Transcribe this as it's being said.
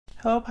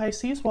Hello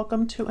Pisces,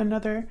 welcome to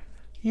another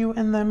you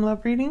and them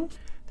love reading.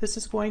 This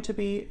is going to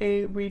be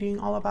a reading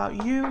all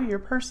about you, your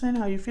person,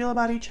 how you feel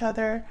about each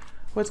other,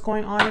 what's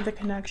going on in the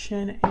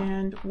connection,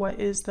 and what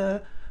is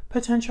the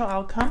potential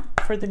outcome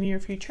for the near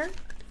future.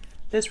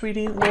 This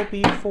reading will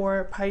be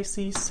for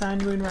Pisces,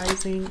 Sun, Moon,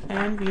 Rising,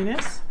 and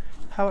Venus.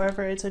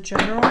 However, it's a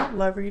general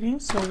love reading,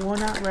 so it will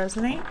not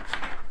resonate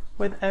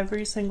with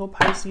every single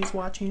Pisces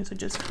watching, so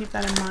just keep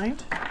that in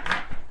mind.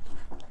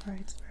 All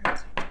right,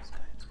 spirits, angels, guides.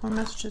 What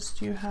messages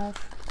do you have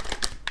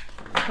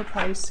for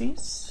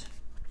Pisces?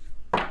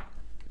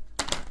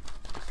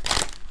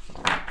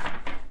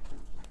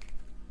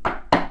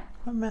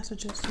 What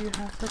messages do you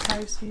have for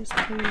Pisces,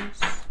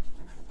 please?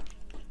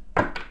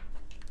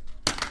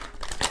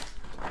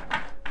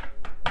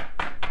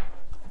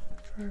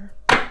 For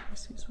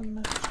Pisces, what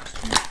messages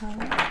do you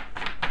have?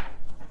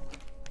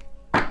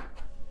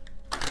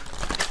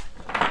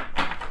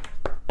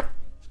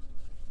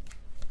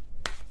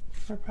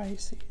 For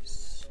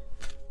Pisces.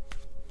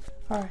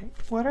 All right,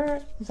 what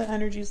are the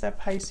energies that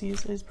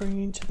Pisces is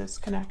bringing to this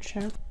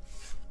connection?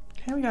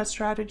 Okay, we got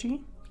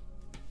strategy.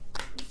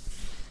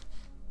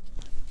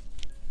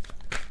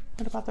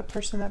 What about the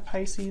person that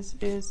Pisces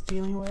is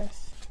dealing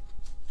with?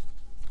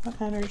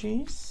 What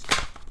energies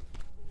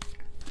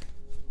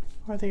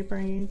are they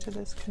bringing to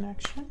this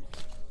connection?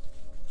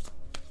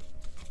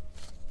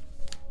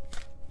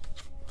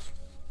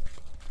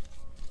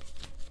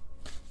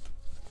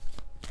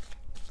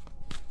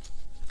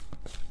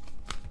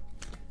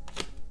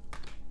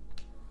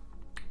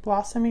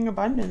 Blossoming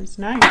abundance.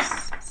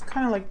 Nice. It's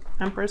kind of like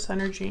Empress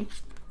energy.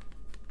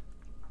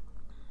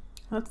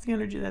 That's the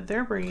energy that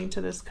they're bringing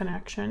to this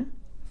connection.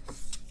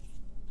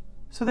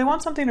 So they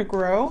want something to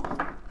grow.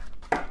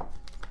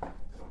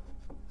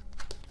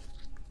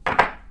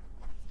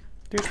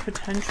 There's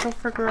potential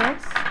for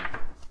growth.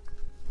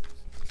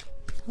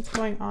 What's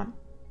going on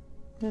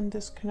in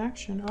this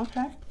connection?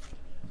 Okay.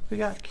 We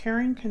got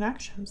caring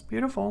connections.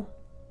 Beautiful.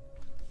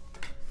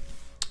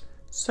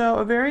 So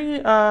a very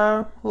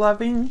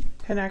loving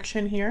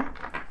connection here.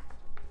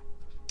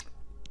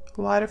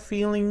 A lot of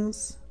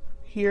feelings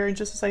here. And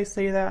just as I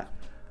say that,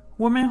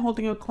 woman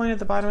holding a coin at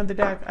the bottom of the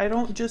deck, I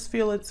don't just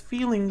feel it's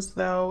feelings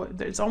though.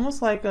 It's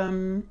almost like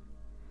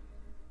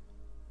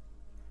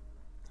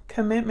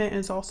commitment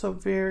is also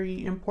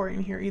very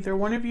important here. Either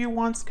one of you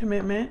wants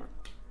commitment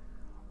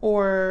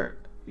or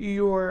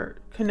your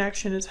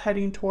connection is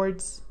heading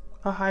towards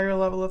a higher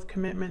level of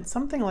commitment.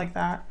 Something like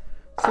that.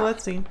 So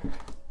let's see.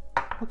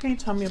 What can you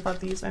tell me about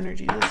these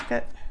energies? Let's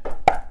get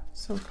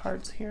some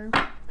cards here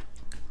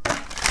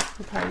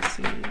for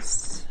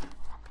Pisces.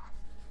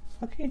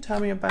 What can you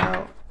tell me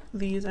about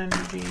these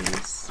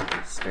energies,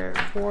 Spirit,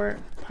 for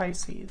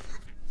Pisces?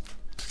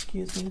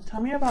 Excuse me.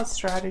 Tell me about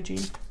strategy.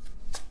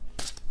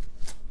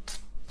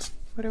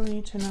 What do we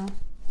need to know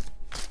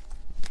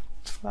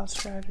about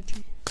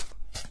strategy?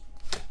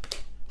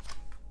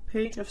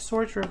 Page of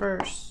Swords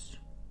reverse.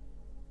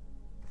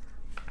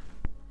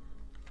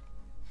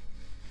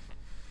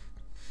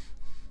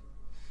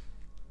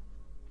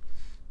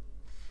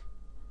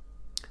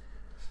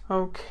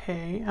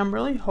 Okay, I'm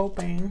really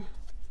hoping.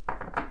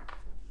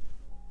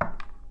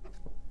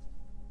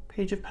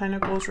 Page of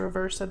Pentacles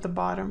reversed at the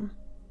bottom.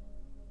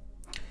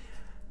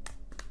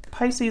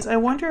 Pisces, I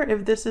wonder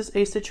if this is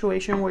a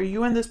situation where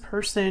you and this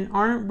person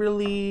aren't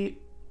really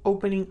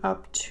opening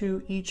up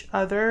to each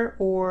other,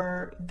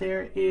 or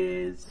there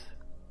is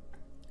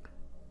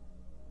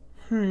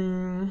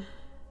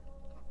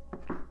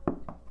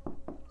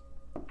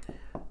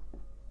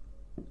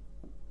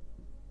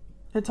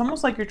it's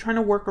almost like you're trying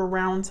to work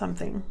around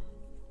something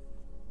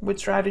with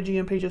strategy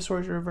and Page of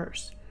Swords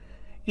reverse.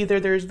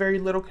 Either there's very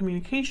little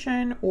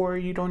communication, or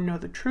you don't know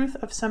the truth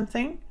of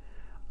something,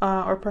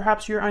 or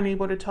perhaps you're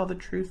unable to tell the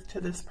truth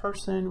to this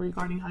person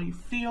regarding how you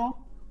feel.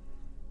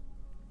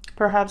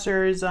 Perhaps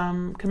there's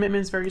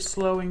commitments very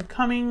slow in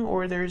coming,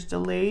 or there's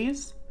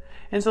delays.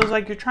 And so it's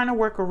like you're trying to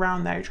work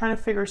around that. You're trying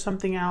to figure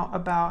something out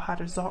about how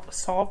to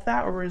solve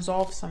that or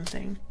resolve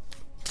something.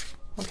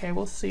 Okay,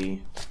 we'll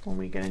see when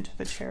we get into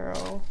the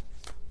tarot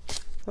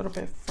a little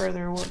bit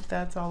further what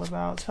that's all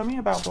about. Tell me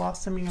about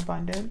blossoming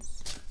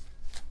abundance.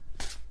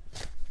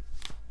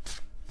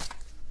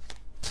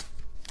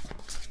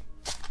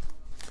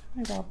 Tell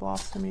me about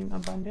blossoming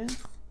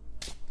abundance.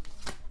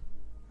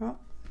 Oh,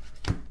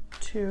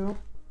 2.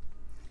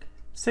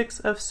 6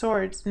 of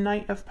Swords,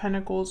 Knight of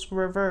Pentacles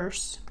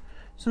reverse.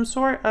 Some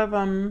sort of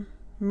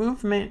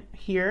movement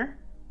here.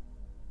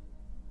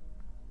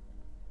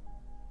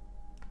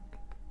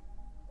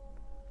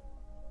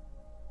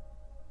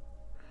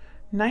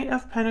 Knight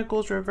of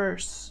Pentacles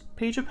reverse.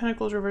 Page of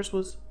Pentacles reverse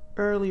was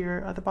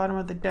earlier at the bottom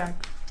of the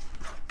deck.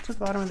 What's at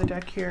the bottom of the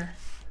deck here?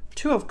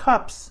 2 of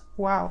Cups.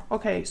 Wow.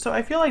 Okay, so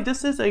I feel like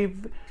this is a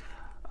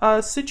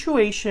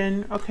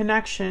situation, a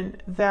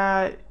connection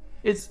that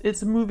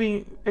it's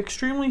moving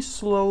extremely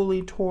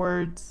slowly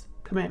towards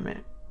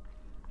commitment.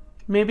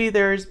 Maybe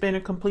there's been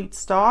a complete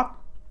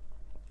stop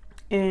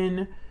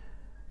in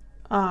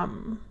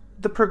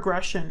the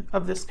progression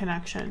of this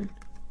connection.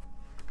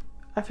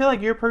 I feel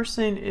like your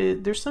person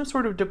is, there's some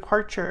sort of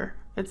departure.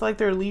 It's like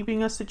they're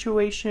leaving a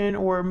situation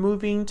or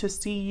moving to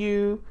see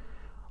you,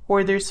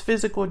 or there's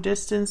physical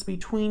distance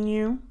between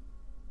you.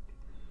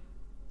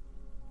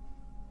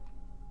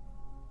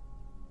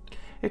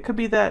 It could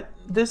be that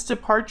this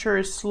departure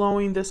is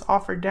slowing this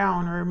offer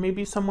down, or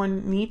maybe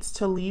someone needs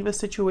to leave a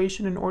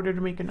situation in order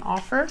to make an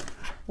offer.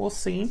 We'll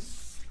see.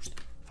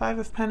 Five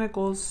of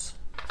Pentacles.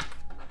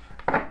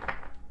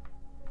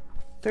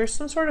 There's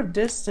some sort of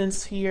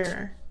distance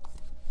here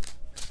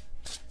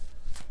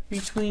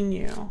between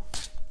you.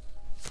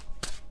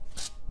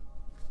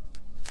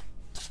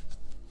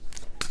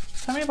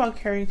 Tell me about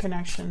caring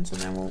connections,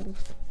 and then we'll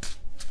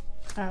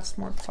ask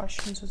more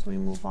questions as we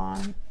move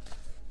on.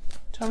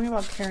 Tell me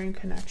about caring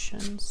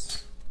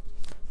connections.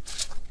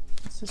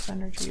 What's this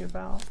energy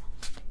about?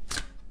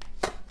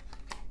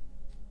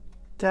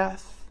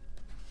 Death.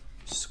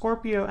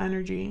 Scorpio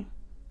energy.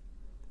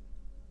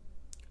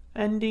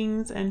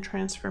 Endings and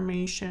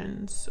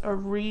transformations. A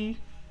rebirth,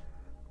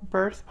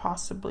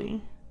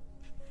 possibly.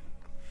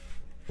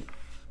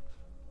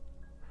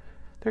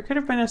 There could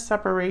have been a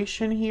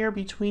separation here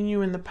between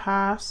you in the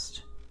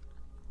past.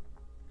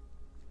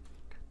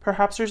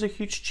 Perhaps there's a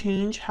huge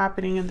change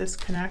happening in this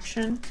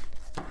connection.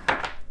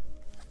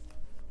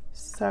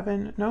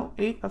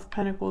 Eight of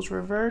Pentacles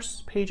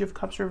reverse, Page of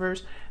Cups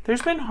reverse.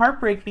 There's been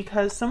heartbreak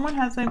because someone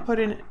hasn't put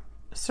in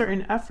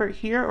certain effort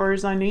here or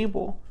is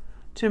unable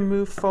to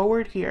move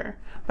forward here.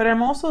 But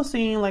I'm also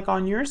seeing, like,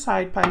 on your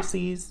side,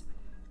 Pisces,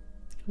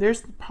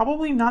 there's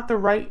probably not the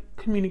right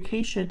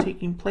communication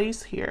taking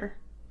place here.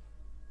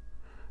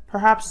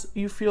 Perhaps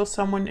you feel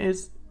someone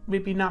is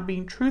maybe not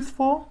being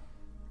truthful,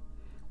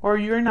 or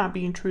you're not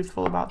being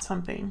truthful about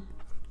something.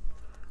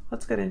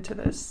 Let's get into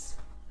this.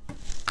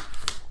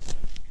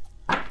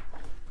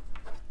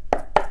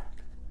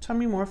 Tell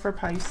me more for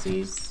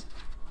Pisces.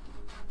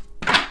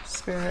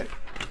 Spirit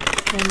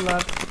in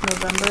love,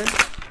 November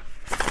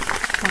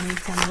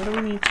 2020. What do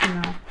we need to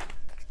know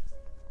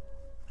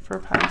for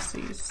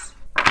Pisces?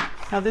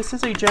 Now, this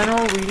is a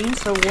general reading,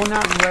 so it will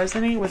not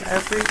resonate with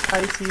every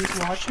Pisces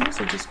watching,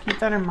 so just keep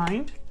that in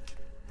mind.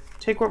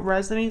 Take what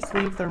resonates,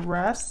 leave the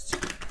rest.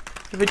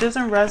 If it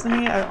doesn't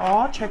resonate at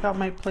all, check out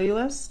my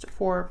playlist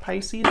for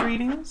Pisces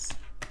readings.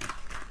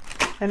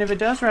 And if it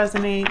does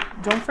resonate,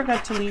 don't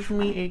forget to leave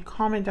me a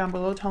comment down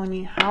below telling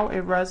me how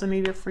it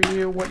resonated for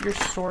you, what your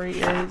story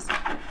is.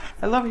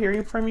 I love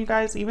hearing from you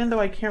guys. Even though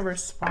I can't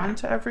respond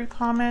to every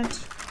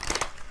comment,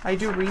 I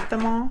do read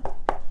them all.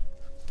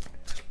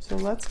 So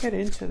let's get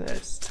into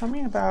this. Tell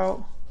me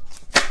about...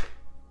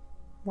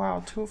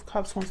 Wow, Two of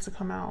Cups wants to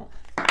come out.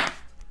 I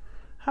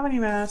haven't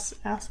even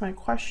asked my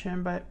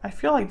question, but I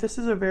feel like this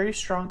is a very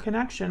strong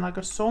connection, like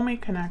a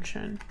soulmate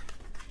connection.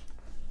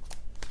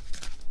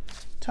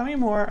 Tell me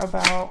more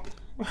about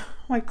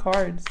my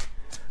cards.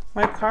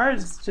 My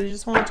cards, they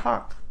just want to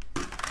talk.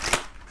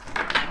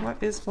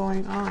 What is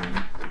going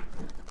on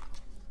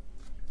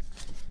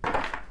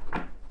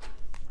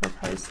for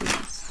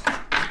Pisces?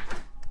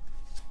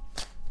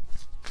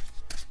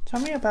 Tell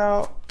me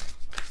about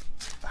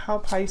how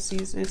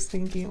Pisces is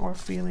thinking or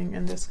feeling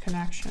in this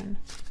connection.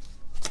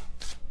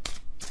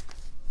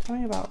 Tell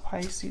me about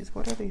Pisces.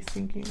 What are they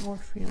thinking or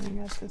feeling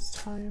at this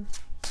time?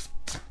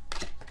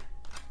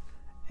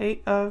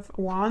 Eight of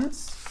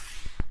Wands.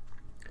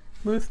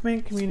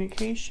 Movement,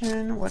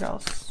 communication. What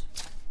else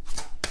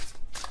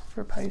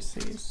for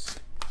Pisces?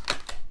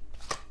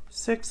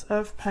 Six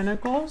of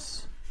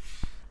Pentacles.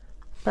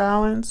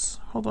 Balance.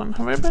 Hold on.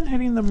 Have I been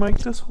hitting the mic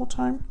this whole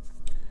time?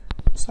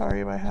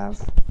 Sorry if I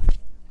have.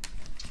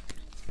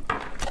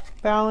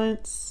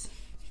 Balance.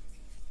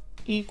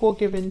 Equal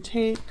give and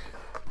take.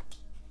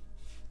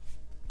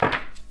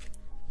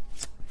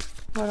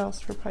 What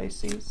else for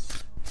Pisces?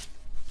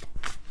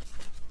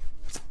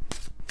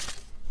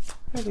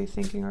 What are they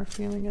thinking or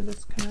feeling in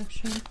this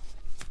connection?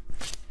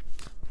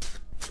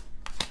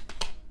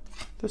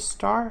 The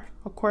Star,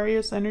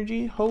 Aquarius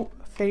energy, hope,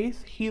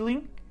 faith,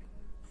 healing,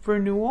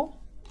 renewal.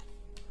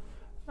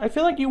 I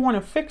feel like you want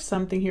to fix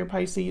something here,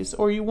 Pisces,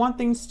 or you want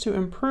things to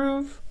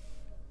improve.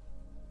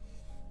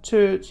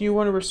 You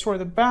want to restore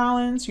the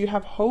balance. You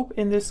have hope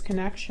in this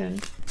connection.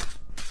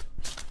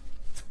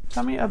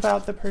 Tell me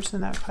about the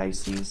person that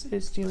Pisces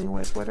is dealing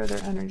with. What are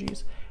their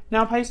energies?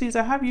 Now, Pisces,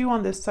 I have you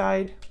on this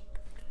side.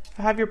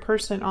 I have your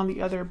person on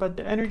the other, but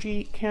the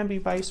energy can be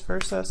vice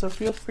versa. So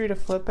feel free to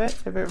flip it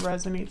if it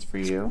resonates for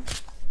you.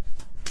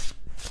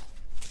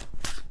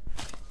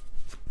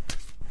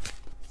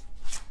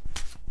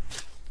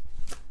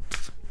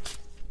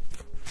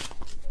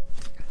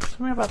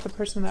 Tell me about the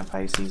person that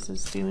Pisces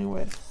is dealing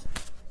with.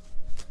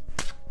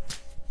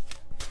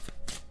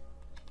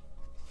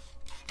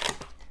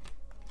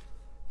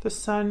 The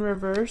Sun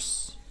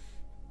reverse.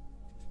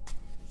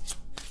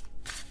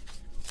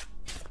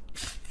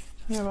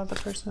 Tell me about the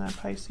person that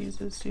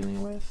Pisces is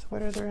dealing with.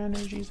 What are their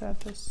energies at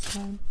this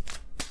time?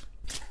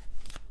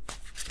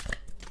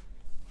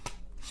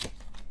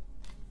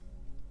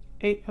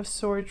 Eight of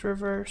Swords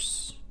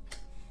reverse.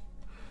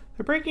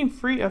 They're breaking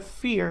free of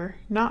fear,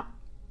 not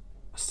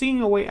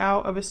seeing a way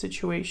out of a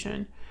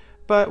situation,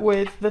 But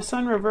with the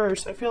Sun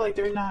reverse, I feel like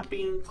they're not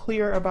being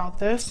clear about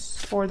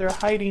this, or they're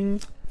hiding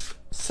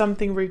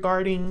something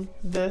regarding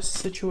this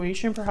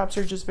situation. Perhaps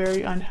they're just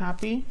very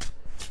unhappy.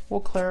 We'll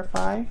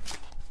clarify.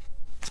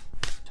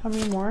 Tell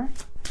me more.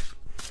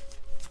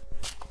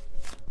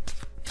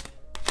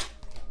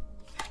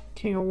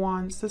 King of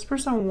Wands. This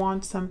person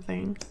wants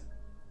something.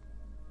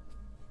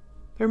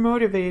 They're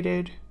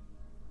motivated.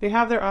 They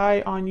have their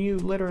eye on you,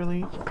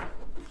 literally.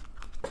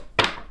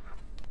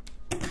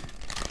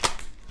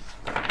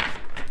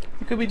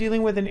 You could be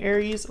dealing with an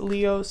Aries,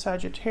 Leo,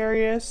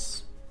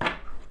 Sagittarius, an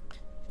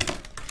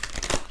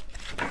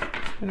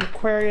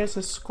Aquarius,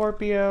 a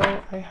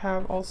Scorpio. I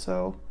have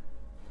also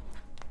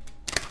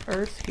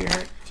Earth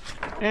here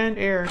and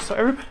air.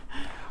 So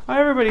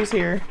everybody's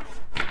here.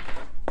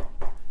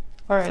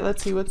 All right,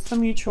 let's see. What's the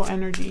mutual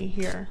energy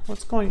here?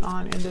 What's going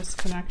on in this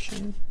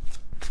connection?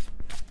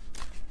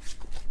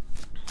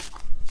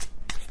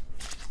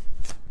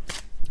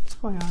 What's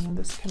going on in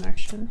this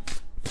connection?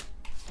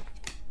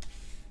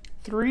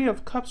 Three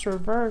of Cups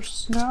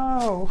reverse.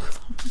 No.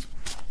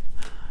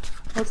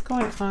 What's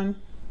going on?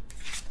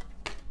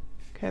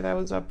 Okay, that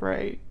was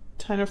upright.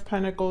 10 of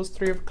Pentacles,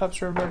 3 of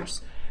Cups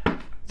reverse.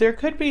 There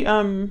could be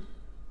some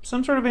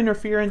sort of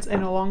interference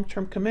in a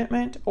long-term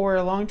commitment, or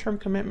a long-term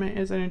commitment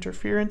is an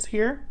interference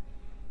here.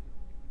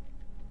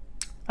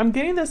 I'm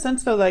getting the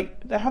sense though, like,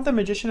 I have the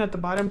Magician at the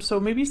bottom, so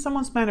maybe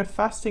someone's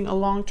manifesting a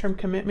long-term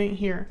commitment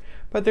here,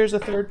 but there's a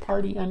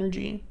third-party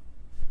energy.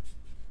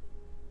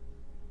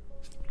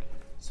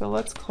 So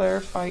let's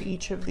clarify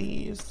each of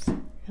these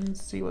and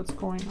see what's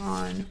going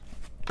on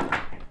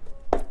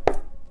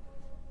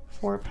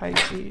for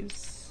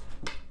Pisces.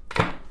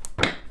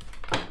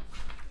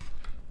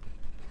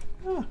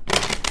 Ah.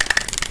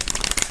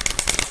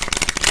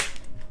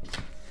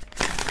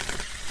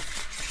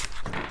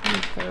 Let me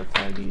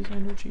clarify these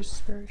energies,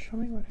 Spirit. Show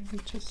me what I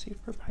need to see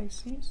for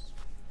Pisces.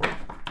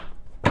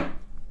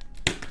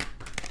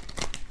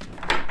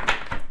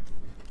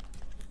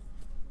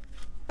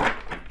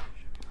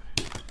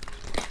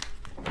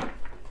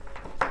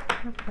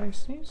 For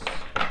Pisces.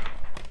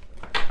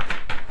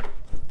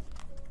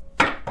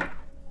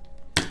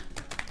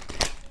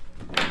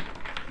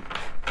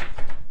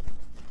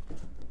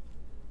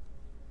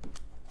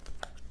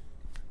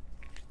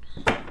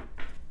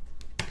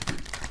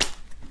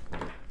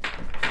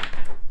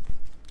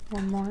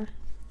 One more.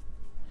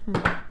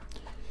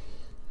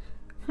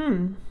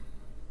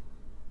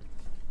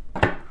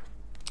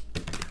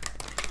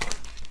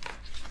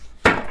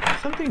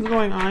 Something's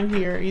going on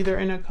here, either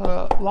in a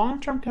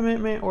long-term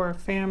commitment or a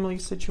family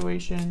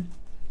situation.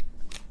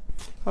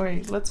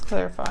 Okay, let's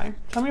clarify.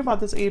 Tell me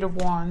about this Eight of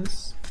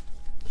Wands.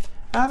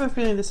 I have a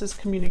feeling this is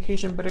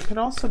communication, but it could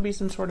also be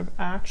some sort of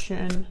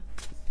action,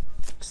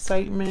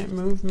 excitement,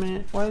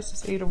 movement. What is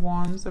this Eight of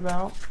Wands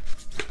about?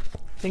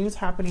 Things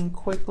happening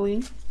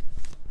quickly.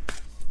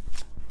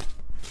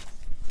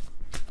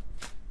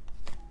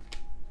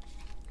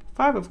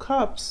 Five of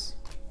Cups.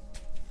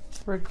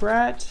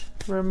 Regret,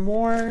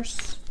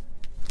 remorse,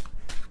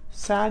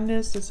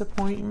 sadness,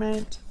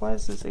 disappointment. What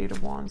is this Eight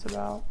of Wands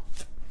about?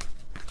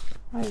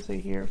 Why is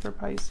it here for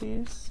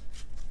Pisces?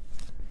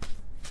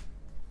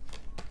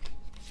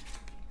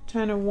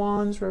 Ten of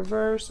Wands,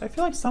 reverse. I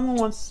feel like someone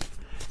wants,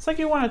 it's like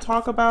you want to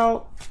talk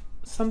about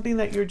something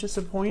that you're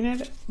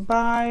disappointed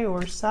by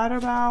or sad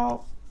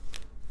about.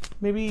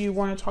 Maybe you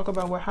want to talk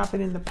about what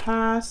happened in the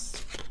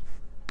past.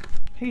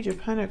 Page of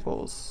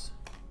Pentacles.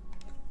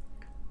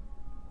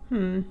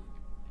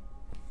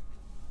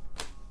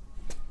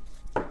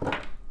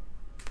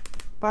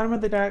 Bottom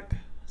of the deck,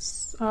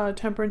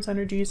 Temperance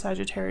energy,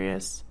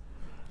 Sagittarius,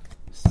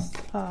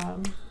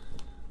 of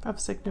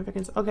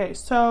significance. Okay,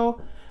 so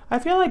I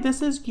feel like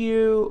this is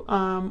you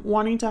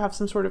wanting to have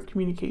some sort of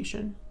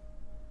communication.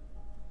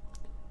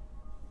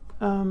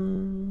 I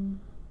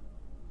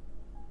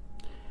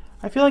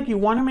feel like you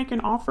want to make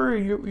an offer, or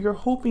you're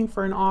hoping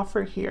for an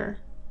offer here.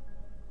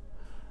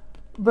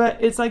 But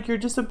it's like you're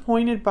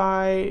disappointed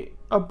by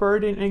a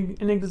burden,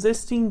 an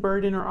existing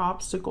burden or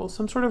obstacle,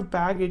 some sort of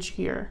baggage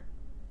here.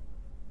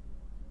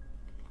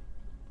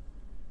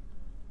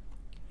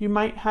 You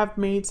might have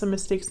made some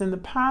mistakes in the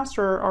past,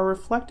 or are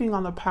reflecting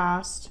on the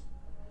past,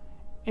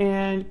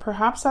 and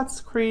perhaps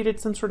that's created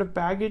some sort of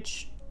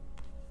baggage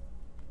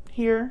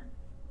here.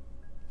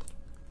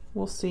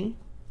 We'll see.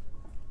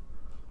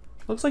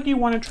 Looks like you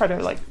want to try to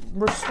like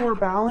restore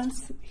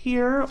balance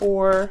here,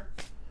 or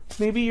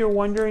maybe you're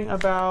wondering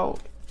about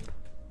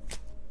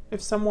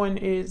if someone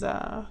is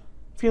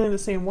feeling the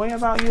same way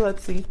about you.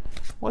 Let's see.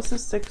 What's the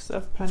Six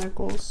of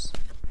Pentacles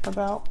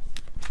about?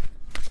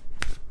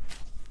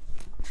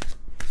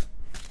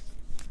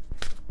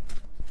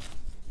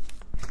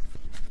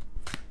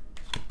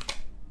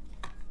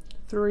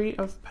 Three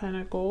of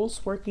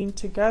Pentacles, working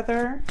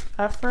together,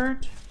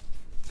 effort.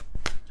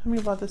 Tell me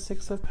about the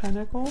Six of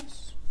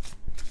Pentacles.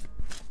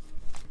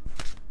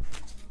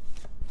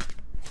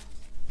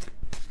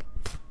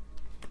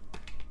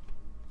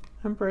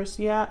 Empress,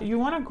 yeah, you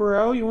want to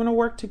grow, you want to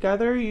work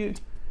together, you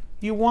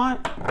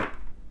want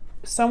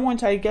someone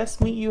to, I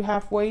guess, meet you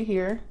halfway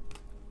here.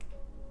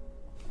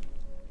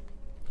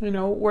 You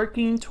know,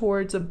 working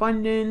towards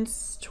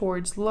abundance,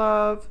 towards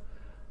love,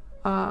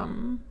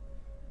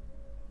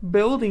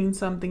 building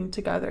something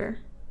together.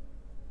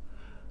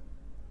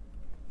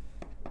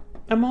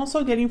 I'm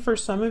also getting for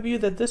some of you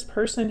that this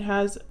person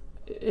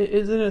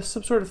is in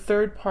some sort of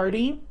third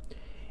party,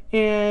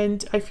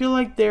 and I feel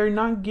like they're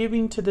not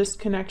giving to this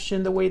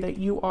connection the way that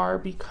you are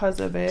because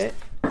of it.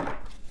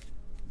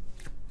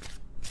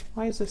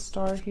 Why is this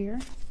star here?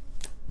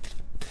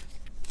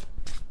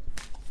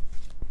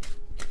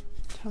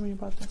 Tell me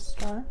about this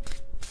star.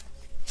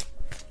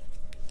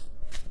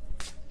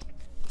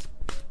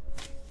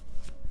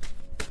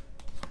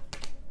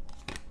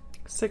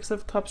 Six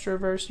of Cups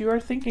reverse. You are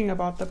thinking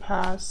about the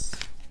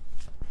past.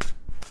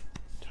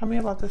 Tell me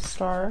about the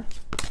star.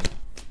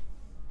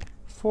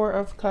 Four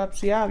of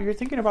Cups. Yeah, you're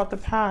thinking about the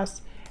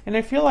past. And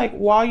I feel like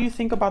while you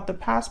think about the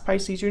past,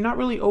 Pisces, you're not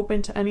really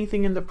open to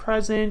anything in the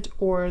present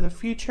or the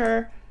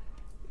future.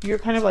 You're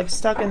kind of like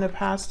stuck in the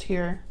past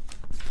here.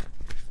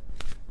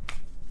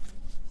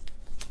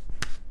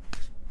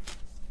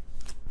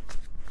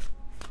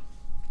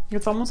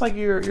 It's almost like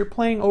you're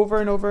playing over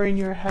and over in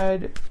your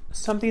head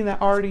something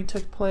that already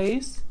took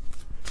place.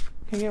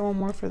 Can I get one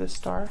more for the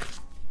star?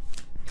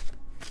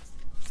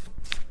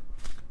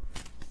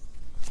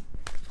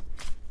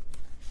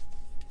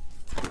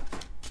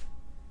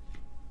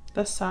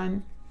 The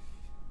sun.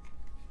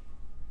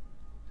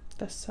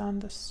 The sun,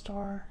 the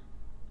star.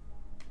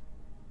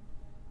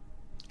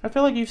 I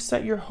feel like you've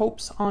set your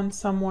hopes on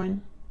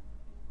someone.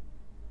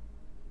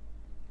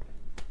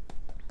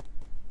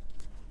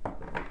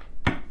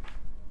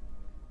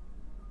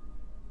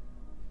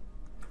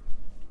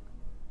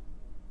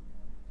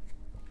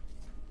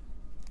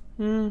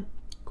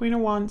 Queen of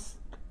Wands.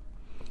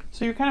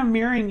 So you're kind of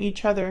mirroring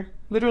each other,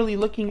 literally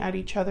looking at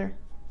each other.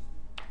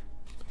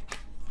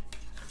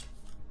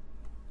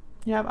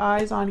 You have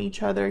eyes on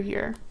each other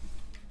here.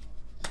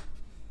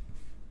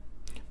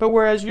 But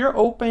whereas you're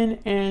open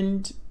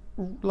and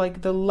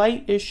like the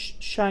light is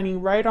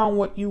shining right on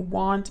what you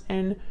want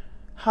and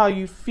how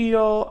you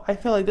feel, I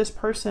feel like this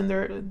person,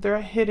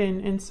 they're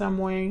hidden in some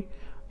way.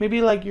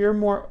 Maybe like you're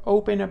more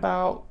open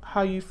about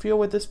how you feel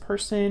with this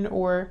person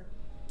or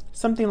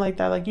something like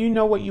that. Like you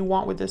know what you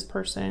want with this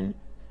person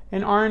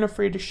and aren't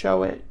afraid to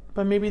show it.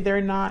 But maybe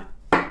they're not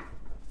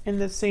in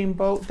the same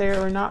boat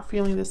there or not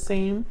feeling the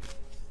same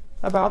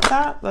about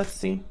that. Let's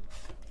see.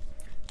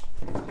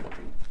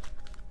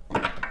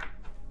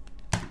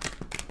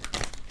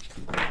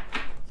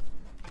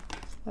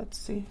 Let's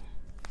see.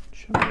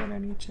 Show me what I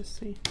need to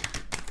see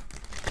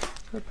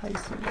for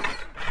Pisces.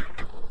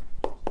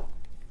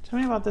 Tell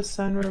me about the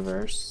sun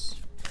reverse.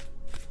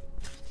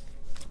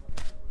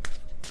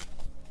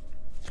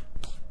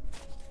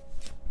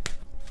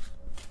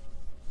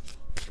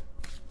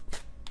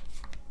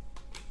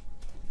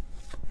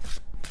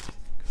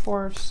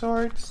 Four of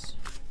Swords.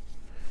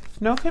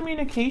 No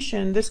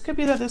communication. This could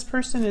be that this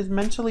person is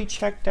mentally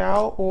checked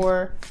out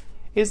or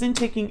isn't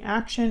taking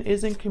action,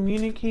 isn't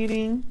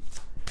communicating,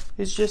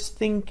 is just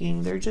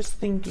thinking. They're just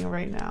thinking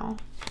right now.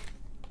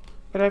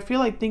 But I feel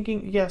like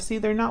thinking, yeah, see,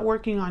 they're not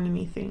working on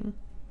anything.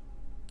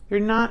 They're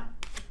not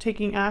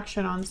taking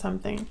action on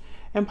something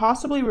and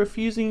possibly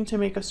refusing to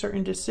make a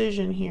certain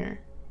decision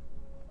here.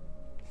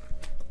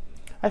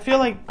 I feel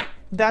like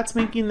that's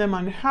making them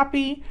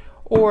unhappy,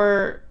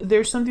 or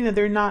there's something that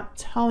they're not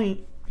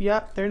telling.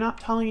 Yep, they're not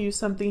telling you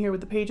something here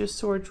with the Page of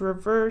Swords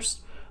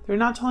reversed. They're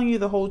not telling you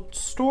the whole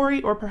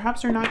story, or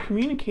perhaps they're not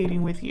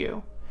communicating with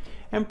you.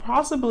 And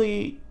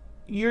possibly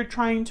you're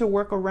trying to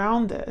work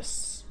around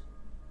this,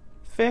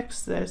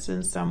 fix this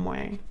in some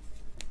way.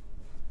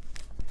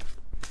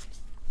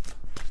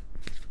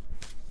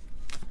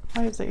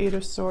 Why is the Eight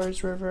of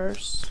Swords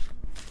reversed?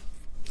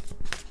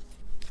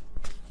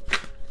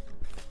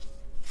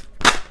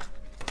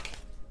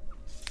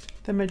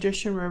 The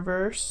Magician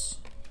reverse.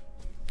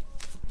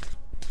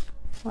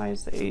 Why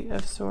is the Eight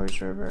of Swords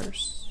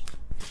reverse?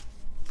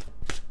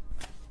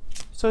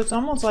 So it's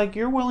almost like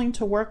you're willing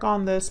to work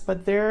on this,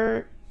 but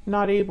they're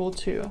not able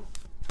to.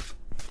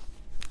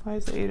 Why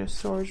is the Eight of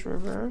Swords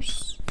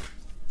reverse?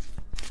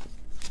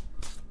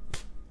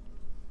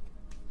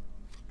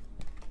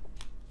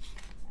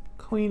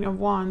 Queen of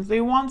Wands.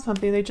 They want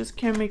something, they just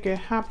can't make it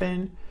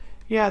happen.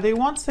 Yeah, they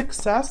want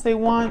success. They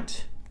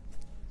want,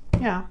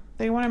 yeah,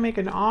 they want to make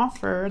an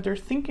offer. They're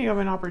thinking of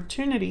an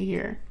opportunity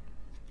here.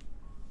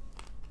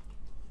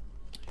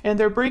 And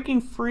they're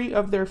breaking free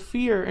of their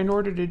fear in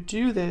order to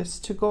do this,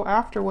 to go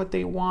after what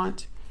they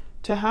want,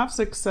 to have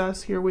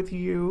success here with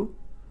you.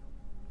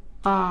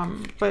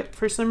 But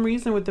for some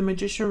reason with the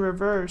Magician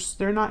reverse,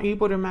 they're not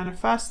able to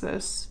manifest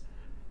this.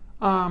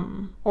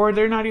 Or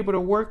they're not able to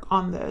work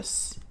on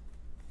this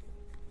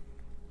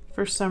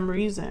for some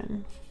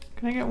reason.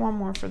 Can I get one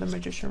more for the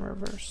Magician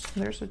reverse?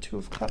 There's the Two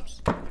of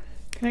Cups.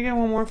 Can I get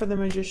one more for the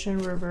Magician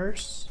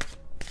reverse?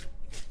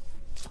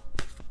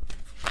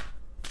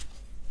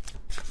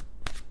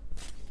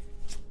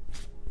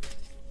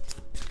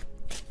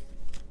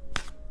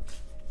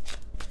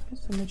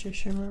 What's the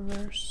Magician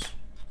reverse?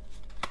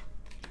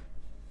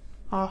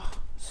 Oh,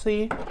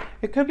 see,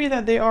 It could be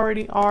that they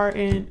already are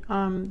in,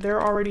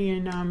 they're already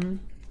in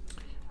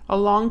a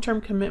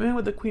long-term commitment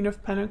with the Queen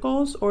of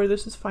Pentacles, or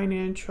this is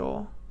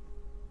financial.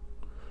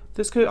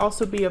 This could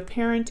also be a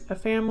parent, a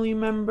family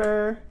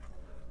member,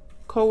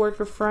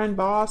 co-worker, friend,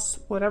 boss,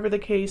 whatever the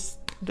case.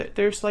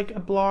 There's like a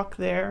block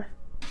there.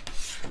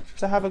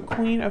 So I have a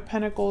Queen of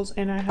Pentacles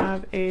and I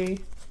have a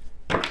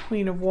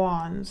Queen of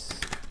Wands.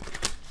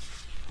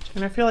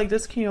 And I feel like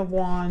this King of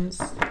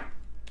Wands,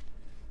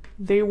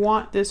 they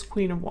want this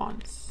Queen of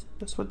Wands.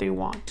 That's what they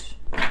want.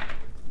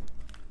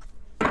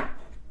 Tell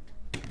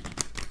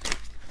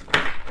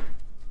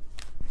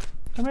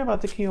me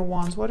about the King of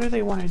Wands. What do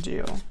they want to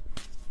do?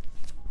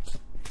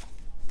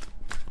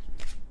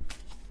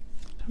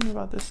 Tell me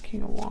about this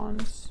King of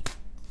Wands.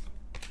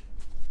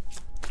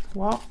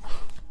 Well,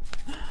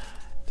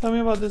 tell me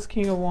about this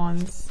King of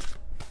Wands.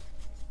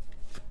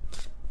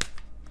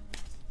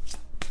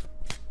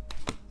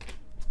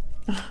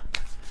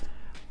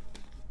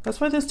 That's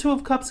why this Two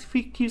of Cups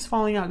keeps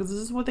falling out, because this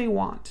is what they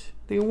want.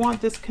 They want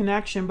this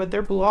connection, but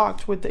they're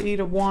blocked with the Eight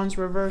of Wands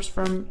reversed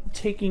from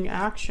taking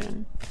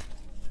action.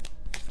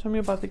 Tell me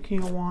about the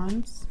King of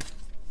Wands.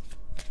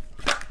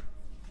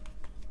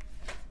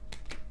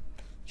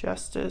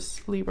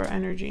 Justice, Libra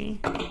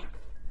energy.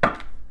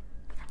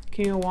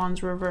 King of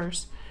Wands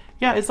reverse.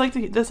 Yeah, it's like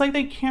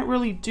they can't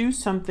really do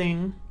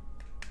something.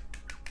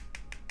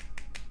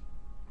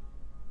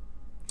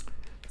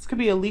 This could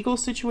be a legal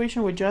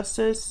situation with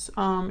justice.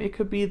 It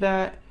could be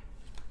that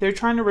they're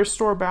trying to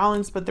restore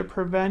balance, but they're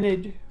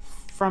prevented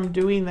from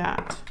doing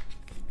that.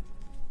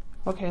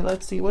 Okay,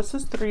 let's see. What's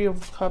this Three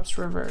of Cups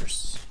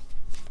reverse?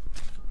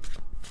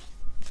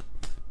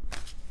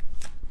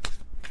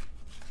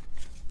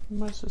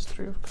 What's this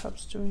Three of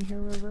Cups doing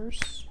here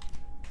reverse?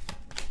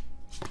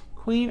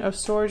 Queen of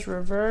Swords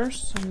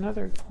reverse.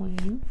 Another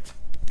queen.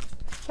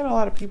 Got a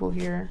lot of people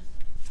here.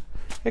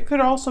 It could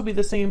also be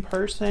the same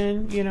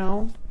person, you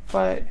know,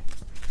 but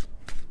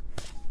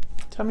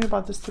tell me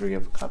about this Three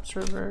of Cups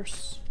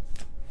reverse.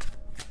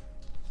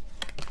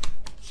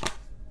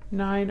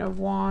 Nine of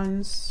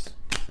Wands.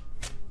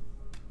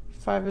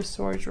 Five of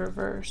Swords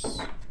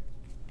reverse.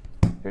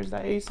 There's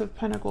that Ace of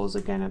Pentacles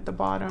again at the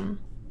bottom.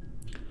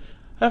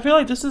 I feel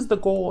like this is the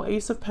goal.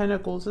 Ace of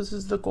Pentacles, this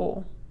is the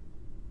goal.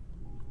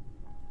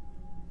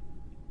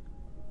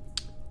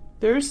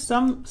 There's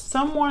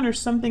someone or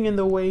something in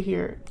the way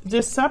here.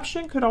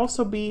 Deception could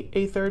also be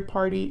a third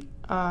party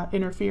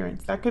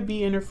interference. That could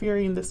be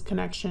interfering in this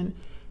connection.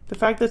 The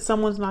fact that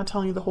someone's not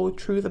telling you the whole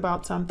truth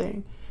about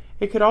something.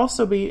 It could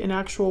also be an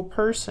actual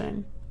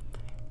person.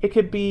 It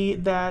could be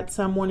that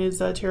someone is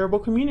a terrible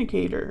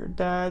communicator,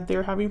 that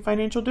they're having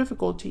financial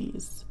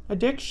difficulties,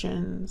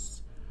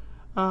 addictions,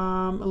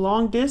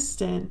 long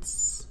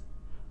distance,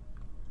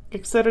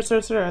 etc., etc.,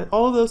 etc.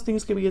 All of those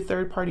things could be a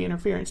third-party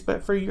interference.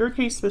 But for your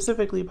case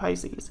specifically,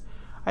 Pisces,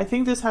 I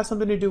think this has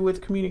something to do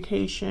with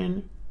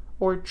communication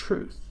or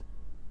truth.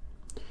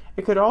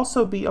 It could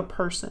also be a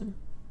person.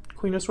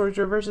 Queen of Swords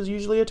reverse is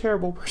usually a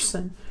terrible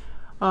person.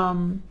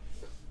 A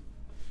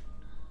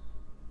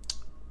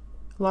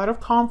lot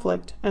of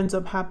conflict ends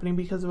up happening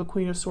because of a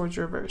Queen of Swords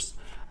reverse.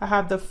 I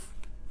have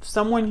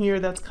someone here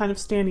that's kind of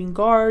standing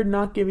guard,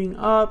 not giving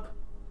up.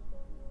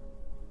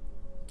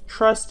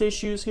 Trust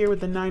issues here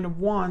with the Nine of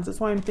Wands. That's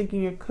why I'm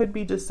thinking it could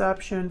be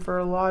deception for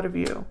a lot of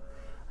you.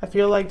 I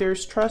feel like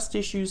there's trust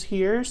issues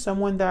here.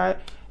 Someone that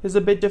is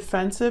a bit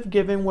defensive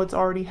given what's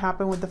already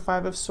happened with the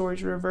Five of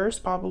Swords reverse.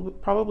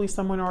 Probably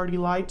someone already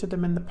lied to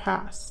them in the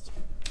past.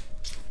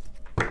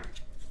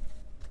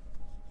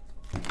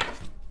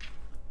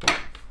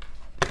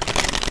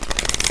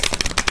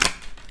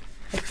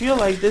 I feel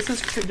like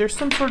there's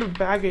some sort of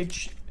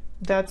baggage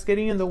that's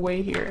getting in the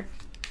way here.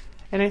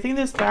 And I think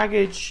this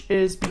baggage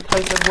is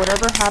because of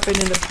whatever happened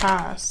in the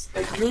past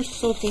that you're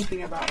still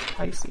thinking about,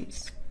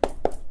 Pisces.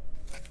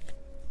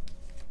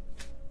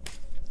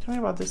 Tell me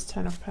about this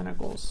Ten of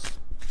Pentacles.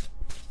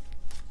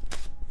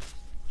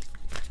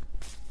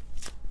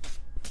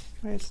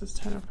 Why is this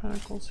Ten of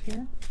Pentacles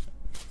here?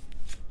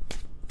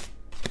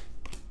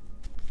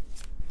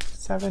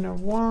 Seven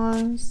of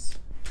Wands.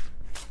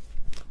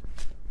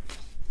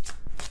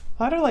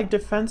 A lot of like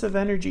defensive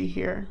energy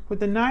here. With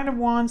the Nine of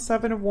Wands,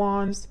 Seven of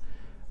Wands,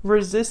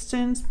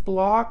 resistance,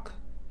 block,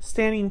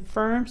 standing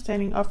firm,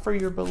 standing up for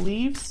your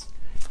beliefs,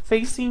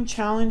 facing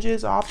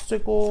challenges,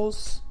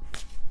 obstacles,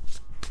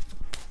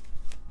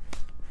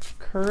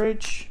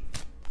 courage.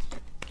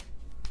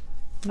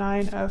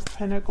 Nine of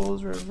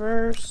Pentacles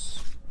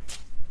reverse.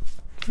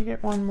 Can you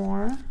get one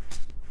more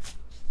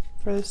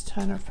for this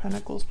Ten of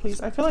Pentacles, please?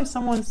 I feel like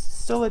someone's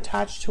still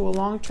attached to a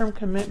long-term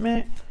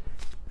commitment,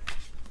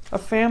 a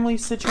family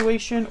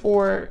situation,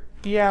 or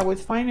yeah,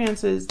 with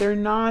finances, they're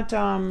not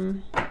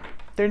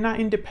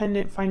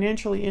independent,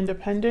 financially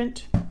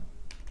independent.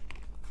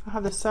 I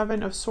have the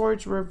Seven of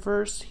Swords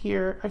reversed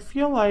here. I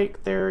feel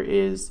like there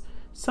is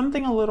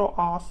something a little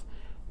off.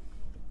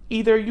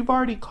 Either you've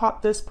already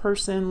caught this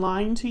person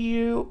lying to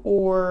you,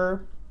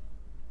 or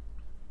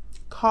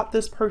caught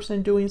this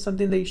person doing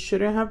something they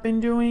shouldn't have been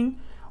doing,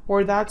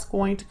 or that's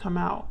going to come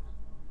out.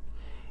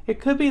 It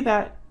could be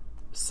that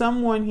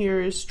someone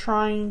here is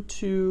trying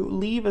to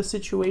leave a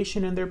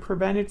situation and they're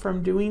prevented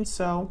from doing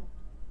so.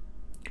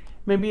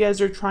 Maybe as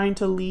they're trying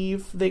to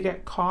leave, they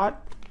get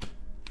caught.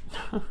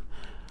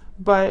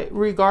 But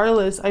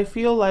regardless, I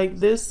feel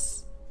like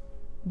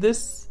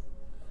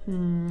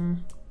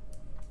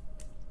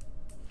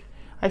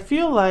I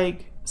feel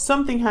like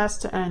something has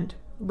to end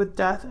with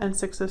Death and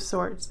Six of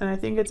Swords, and I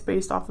think it's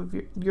based off of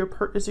your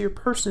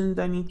person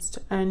that needs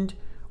to end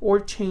or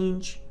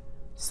change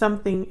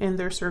something in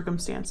their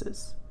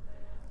circumstances.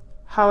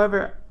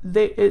 However,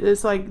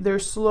 it's like they're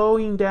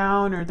slowing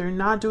down, or they're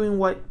not doing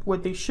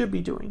what they should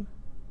be doing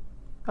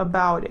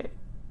about it.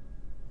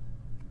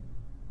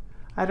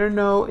 I don't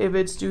know if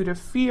it's due to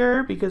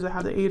fear, because I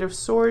have the Eight of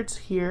Swords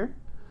here.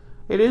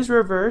 It is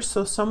reversed,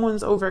 so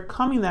someone's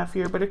overcoming that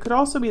fear, but it could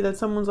also be that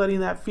someone's letting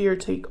that fear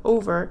take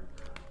over.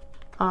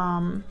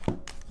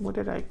 What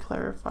did I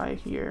clarify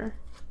here?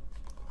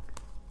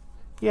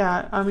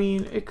 Yeah, I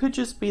mean, it could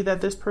just be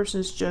that this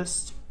person's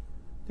just,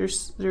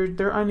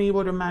 they're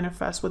unable to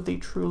manifest what they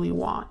truly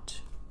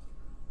want.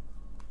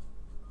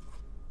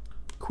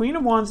 Queen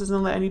of Wands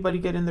doesn't let anybody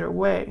get in their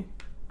way.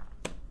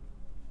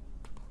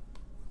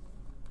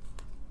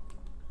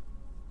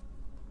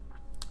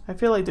 I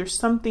feel like there's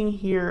something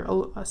here,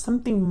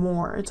 something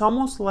more. It's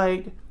almost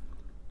like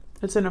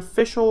it's an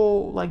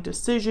official like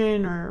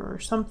decision or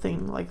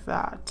something like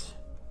that.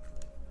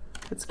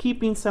 It's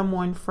keeping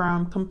someone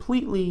from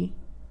completely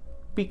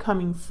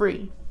becoming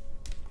free.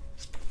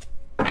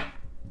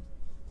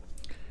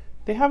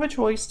 They have a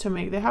choice to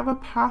make. They have a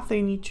path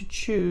they need to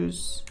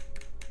choose.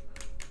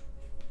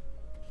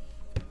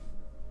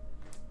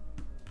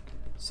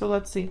 So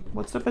let's see.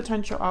 What's the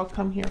potential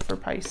outcome here for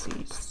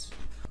Pisces?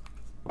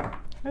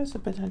 There's a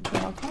potential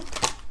outcome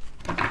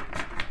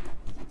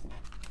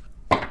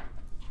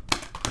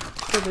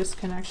for this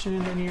connection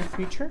in the near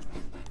future.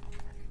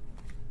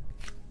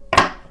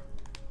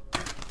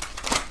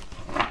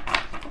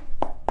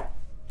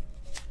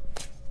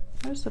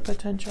 There's the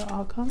potential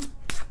outcome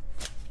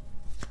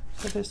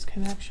for this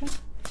connection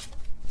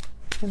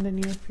in the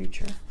near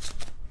future.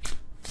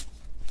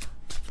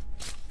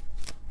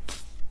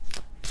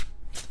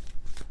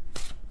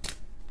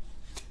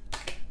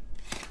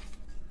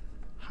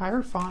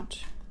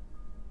 Hierophant.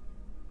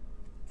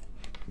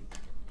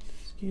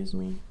 Excuse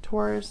me.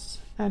 Taurus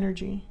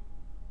energy.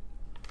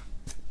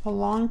 A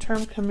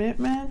long-term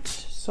commitment,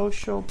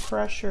 social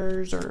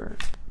pressures or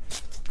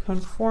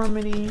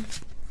conformity,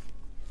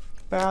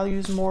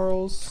 values,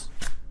 morals.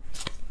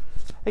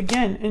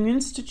 Again, an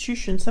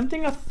institution,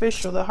 something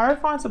official. The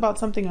Hierophant's about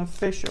something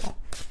official.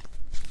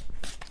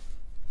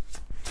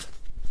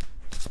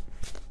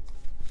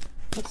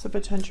 What's the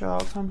potential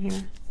outcome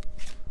here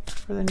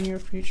for the near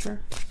future?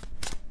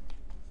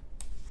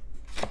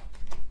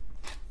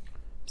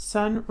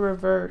 Sun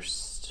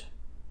reversed.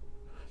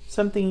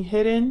 Something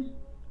hidden,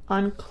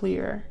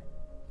 unclear.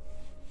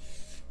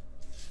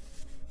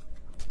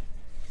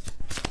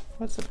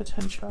 What's the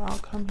potential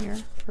outcome here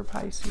for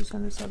Pisces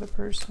and this other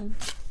person?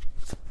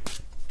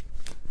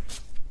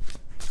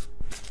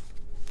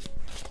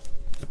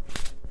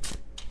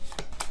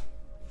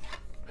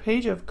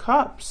 Page of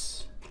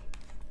Cups.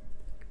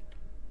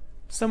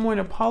 Someone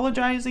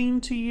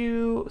apologizing to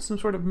you, some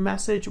sort of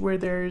message where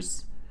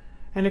there's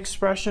an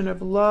expression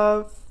of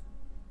love.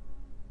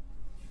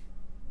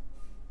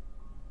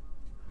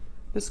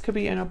 This could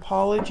be an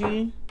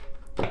apology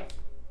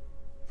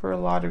for a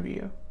lot of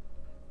you.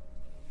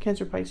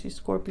 Cancer, Pisces,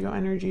 Scorpio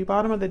energy.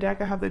 Bottom of the deck,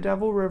 I have the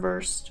Devil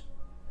reversed.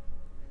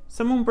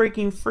 Someone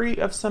breaking free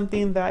of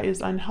something that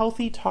is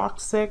unhealthy,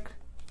 toxic,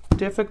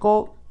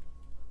 difficult.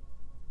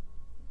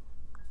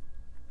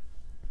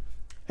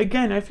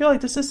 Again, I feel like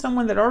this is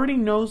someone that already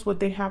knows what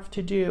they have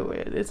to do.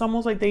 It's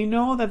almost like they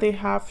know that they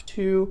have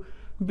to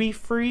be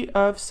free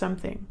of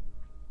something.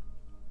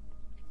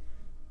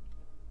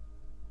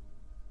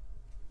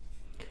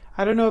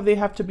 I don't know if they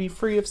have to be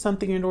free of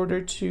something in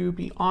order to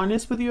be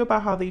honest with you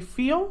about how they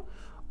feel,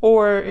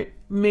 or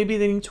maybe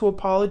they need to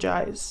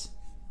apologize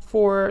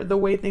for the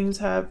way things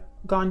have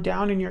gone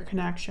down in your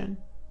connection.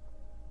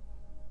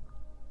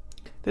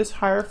 This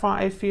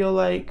Hierophant, I feel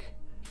like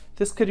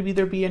this could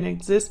either be an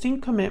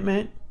existing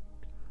commitment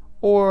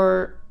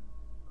or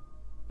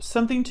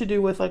something to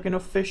do with like an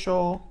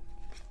official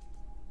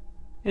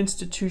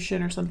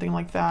institution or something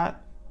like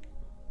that.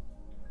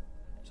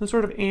 Some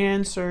sort of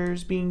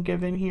answers being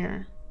given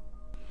here.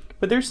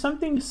 But there's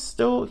something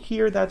still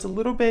here that's a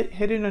little bit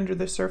hidden under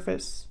the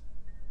surface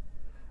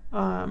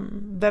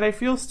that I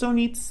feel still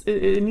needs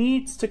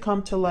to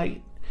come to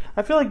light.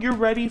 I feel like you're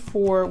ready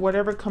for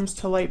whatever comes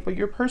to light, but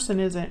your person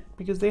isn't,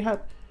 because they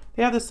have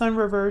the Sun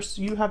reversed,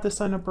 you have the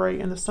Sun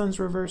upright, and the Sun's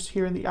reversed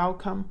here in the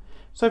outcome.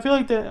 So I feel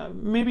like that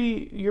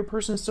maybe your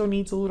person still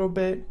needs a little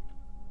bit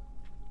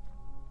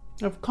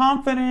of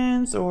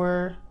confidence,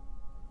 or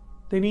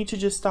they need to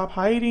just stop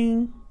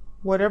hiding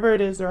whatever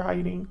it is they're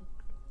hiding.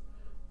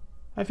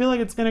 I feel like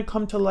it's going to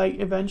come to light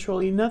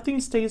eventually.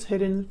 Nothing stays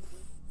hidden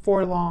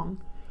for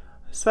long,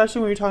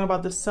 especially when you're talking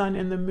about the sun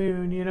and the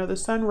moon. You know, the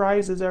sun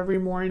rises every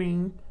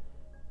morning.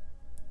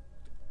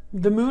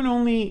 The moon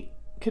only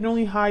can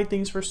only hide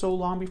things for so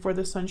long before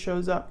the sun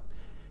shows up.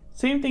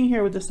 Same thing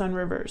here with the sun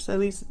reverse. At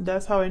least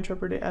that's how I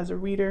interpret it as a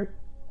reader.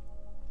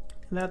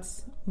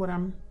 That's what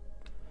I'm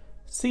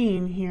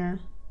seeing here.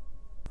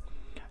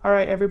 All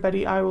right,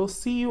 everybody, I will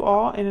see you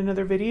all in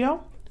another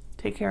video.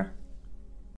 Take care.